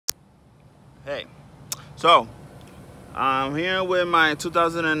Hey, so I'm here with my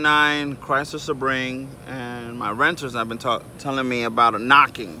 2009 Chrysler Sebring, and my renters have been telling me about a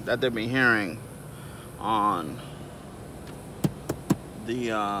knocking that they've been hearing on the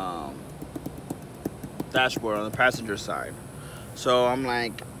dashboard on the passenger side. So I'm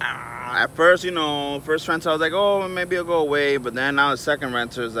like, at first, first renter I was like, oh, maybe it'll go away, but then now the second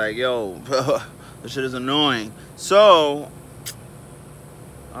renter is like, yo, this shit is annoying. So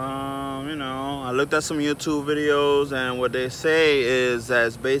I looked at some YouTube videos, and what they say is that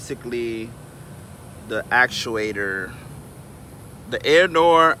it's basically the actuator, the air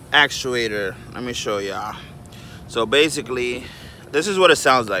door actuator. Let me show y'all. So basically, this is what it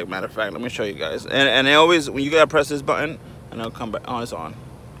sounds like. Matter of fact, let me show you guys. And they always, when you gotta press this button, and it'll come back. Oh, it's on.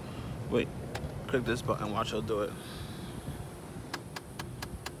 Wait, click this button. Watch it'll do it.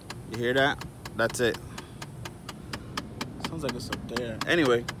 You hear that? That's it. Sounds like it's up there.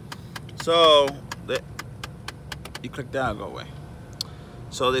 Anyway, so you click that, it'll go away.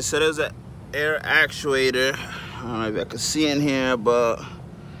 So they said it was an air actuator. I don't know if I can see in here, but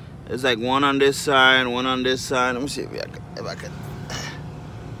there's like one on this side, one on this side. Let me see if I can.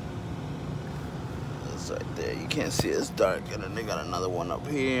 It's right there. You can't see it, it's dark. And then they got another one up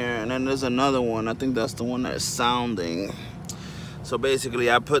here, and then there's another one. I think that's the one that's sounding. So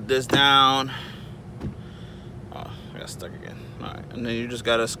basically, I put this down. Oh, I got stuck again. All right, and then you just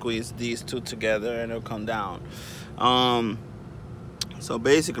gotta squeeze these two together, and it'll come down. So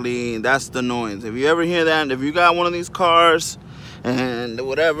basically, that's the noise. If you ever hear that, if you got one of these cars and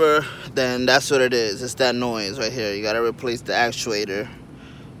whatever, then that's what it is. It's that noise right here. You gotta replace the actuator.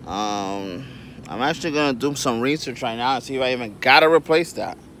 I'm actually gonna do some research right now and see if I even gotta replace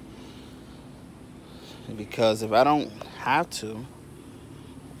that. Because if I don't have to,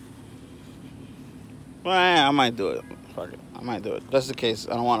 well, I might do it. Fuck it. I might do it. Just in case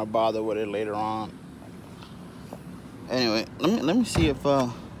I don't want to bother with it later on. Anyway, let me see if I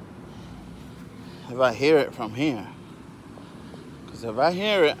hear it from here. Cause if I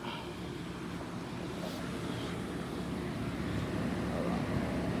hear it,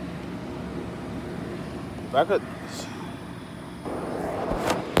 if I could.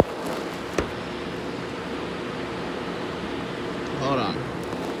 Hold on.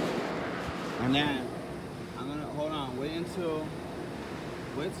 And then I'm gonna hold on. Wait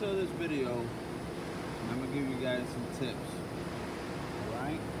till this video. I'm gonna give you guys some tips.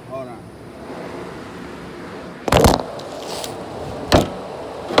 Alright? Hold on.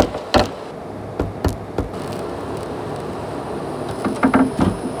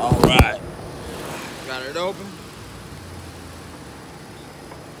 Alright. Got it open.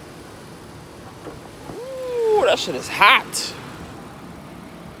 Ooh, that shit is hot.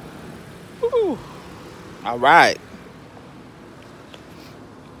 Ooh. Alright.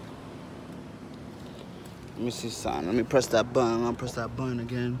 Let me see something. Let me press that button. I'll press that button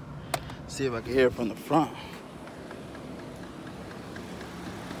again. See if I can hear it from the front.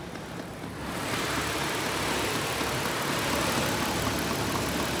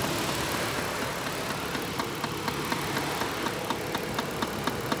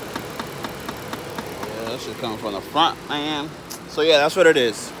 Yeah, that shit coming from the front, man. So yeah, that's what it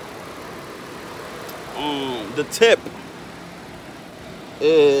is. The tip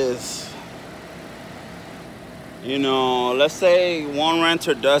is, let's say one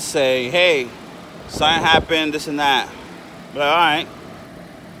renter does say, hey, something happened, this and that. But all right,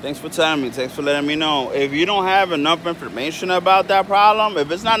 thanks for telling me, thanks for letting me know. If you don't have enough information about that problem, if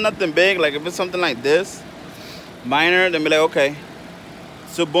it's not nothing big, like if it's something like this, minor, then be like, okay.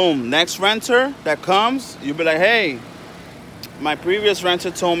 So boom, next renter that comes, you'll be like, hey, my previous renter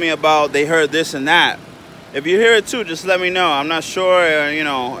told me about, they heard this and that. If you hear it too, just let me know. I'm not sure,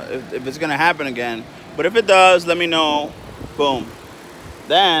 if it's gonna happen again. But if it does, let me know. Boom.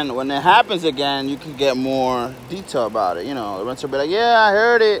 Then, when it happens again, you can get more detail about it. The renter will be like, yeah, I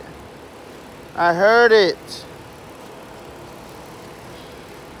heard it. I heard it.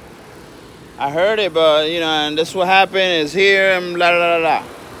 I heard it, but, and this what happened is here, and blah, blah, blah,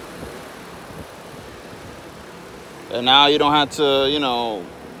 blah. And now you don't have to,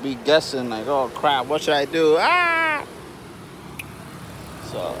 be guessing like, oh crap, what should I do? Ah!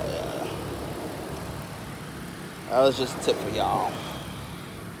 So yeah, that was just a tip for y'all.